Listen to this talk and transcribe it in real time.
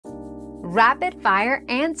Rapid fire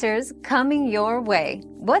answers coming your way.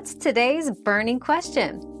 What's today's burning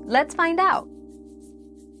question? Let's find out.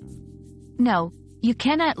 No, you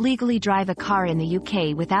cannot legally drive a car in the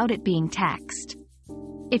UK without it being taxed.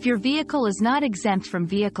 If your vehicle is not exempt from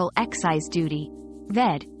vehicle excise duty,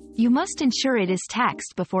 VED, you must ensure it is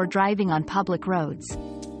taxed before driving on public roads.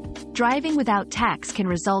 Driving without tax can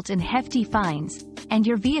result in hefty fines, and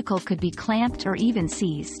your vehicle could be clamped or even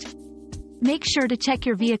seized. Make sure to check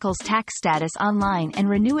your vehicle's tax status online and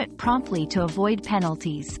renew it promptly to avoid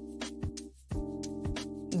penalties.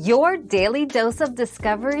 Your daily dose of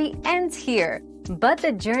discovery ends here, but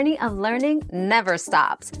the journey of learning never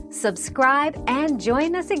stops. Subscribe and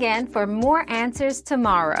join us again for more answers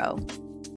tomorrow.